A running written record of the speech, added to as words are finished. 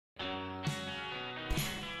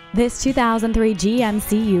This 2003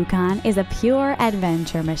 GMC Yukon is a pure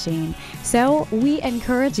adventure machine, so we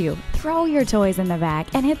encourage you, throw your toys in the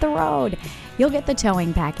back and hit the road. You'll get the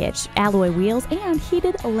towing package, alloy wheels, and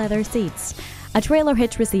heated leather seats. A trailer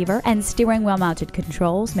hitch receiver and steering wheel mounted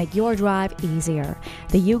controls make your drive easier.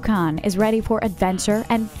 The Yukon is ready for adventure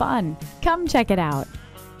and fun. Come check it out.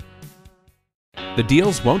 The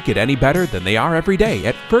deals won't get any better than they are every day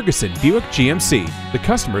at Ferguson Buick GMC. The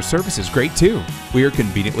customer service is great too. We are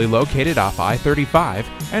conveniently located off I-35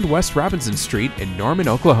 and West Robinson Street in Norman,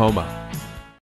 Oklahoma.